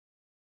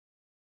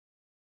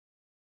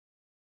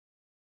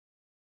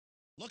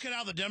Look at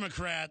how the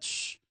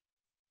Democrats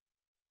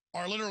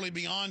are literally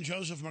beyond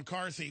Joseph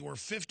McCarthy, where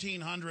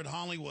 1,500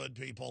 Hollywood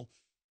people,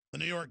 the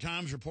New York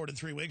Times reported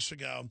 3 weeks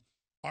ago,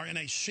 are in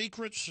a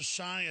secret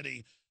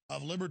society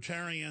of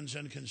libertarians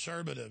and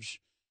conservatives.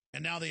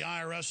 And now the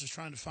IRS is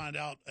trying to find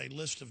out a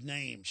list of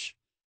names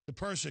to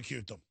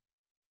persecute them.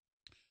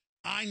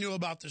 I knew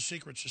about this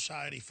secret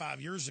society 5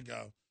 years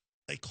ago.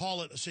 They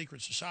call it a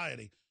secret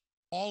society.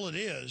 All it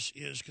is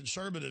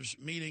conservatives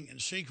meeting in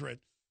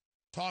secret,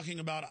 talking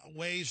about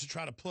ways to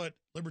try to put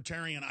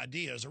libertarian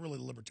ideas, they're really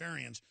the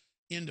libertarians,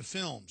 into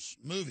films,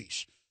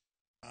 movies.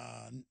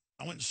 I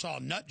went and saw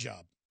Nut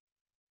Job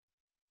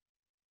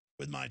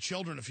with my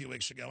children a few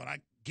weeks ago, and I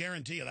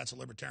guarantee you that's a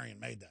libertarian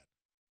made that.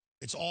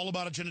 It's all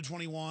about Agenda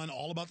 21,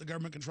 all about the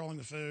government controlling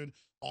the food,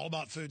 all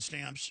about food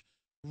stamps.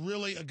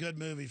 Really a good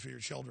movie for your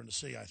children to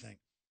see, I think.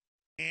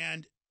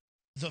 And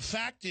the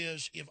fact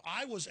is, if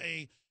I was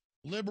a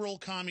liberal,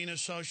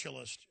 communist,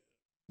 socialist,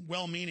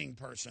 well-meaning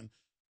person,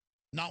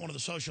 not one of the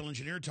social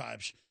engineer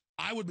types,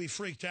 I would be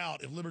freaked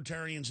out if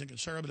libertarians and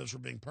conservatives were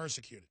being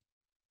persecuted.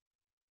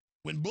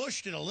 When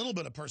Bush did a little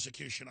bit of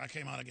persecution, I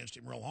came out against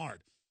him real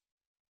hard.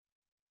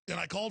 And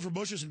I called for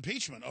Bush's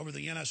impeachment over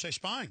the NSA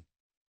spying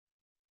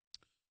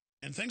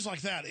and things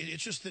like that.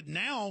 It's just that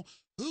now,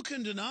 who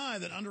can deny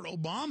that under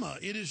Obama,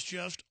 it is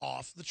just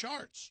off the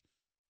charts?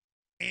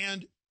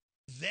 And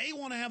they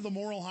want to have the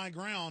moral high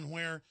ground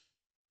where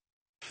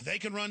they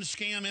can run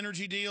scam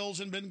energy deals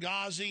in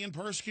Benghazi and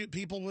persecute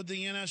people with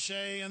the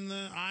NSA and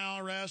the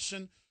IRS.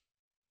 And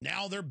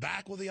now they're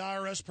back with the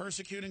IRS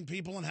persecuting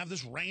people and have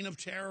this reign of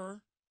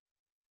terror.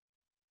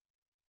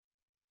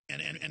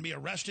 And be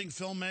arresting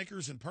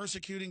filmmakers and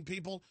persecuting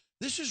people.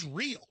 This is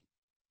real.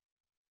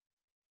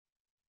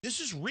 This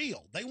is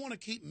real. They want to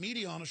keep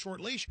media on a short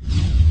leash.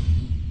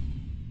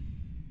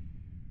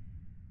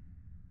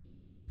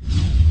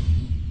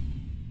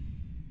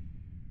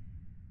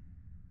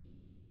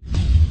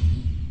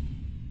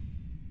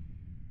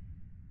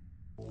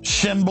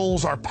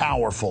 Symbols are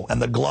powerful,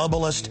 and the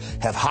globalists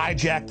have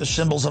hijacked the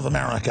symbols of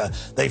America.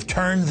 They've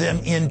turned them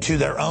into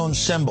their own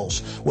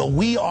symbols. Well,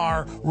 we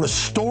are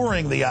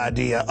restoring the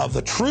idea of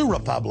the true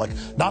republic,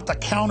 not the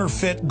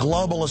counterfeit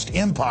globalist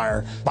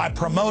empire, by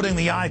promoting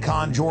the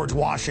icon George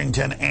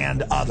Washington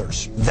and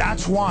others.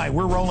 That's why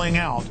we're rolling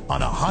out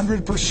an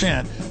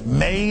 100%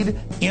 made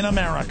in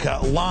America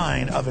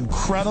line of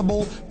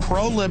incredible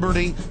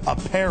pro-liberty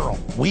apparel.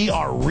 We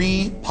are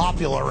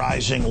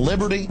repopularizing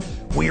liberty.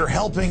 We are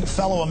helping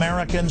fellow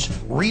Americans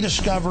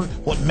rediscover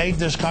what made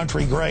this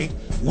country great.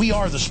 We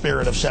are the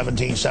spirit of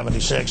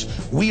 1776.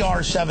 We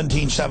are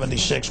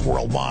 1776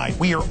 worldwide.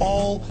 We are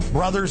all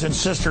brothers and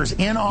sisters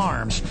in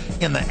arms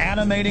in the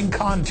animating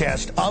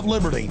contest of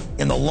liberty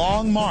in the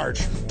long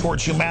march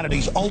towards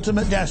humanity's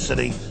ultimate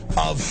destiny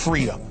of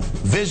freedom.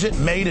 Visit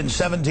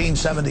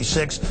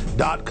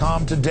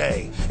madein1776.com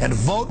today and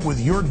vote with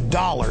your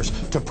dollars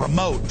to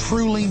promote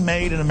truly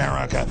made in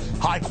America,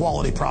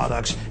 high-quality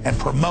products, and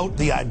promote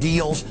the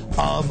ideals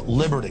of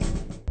liberty.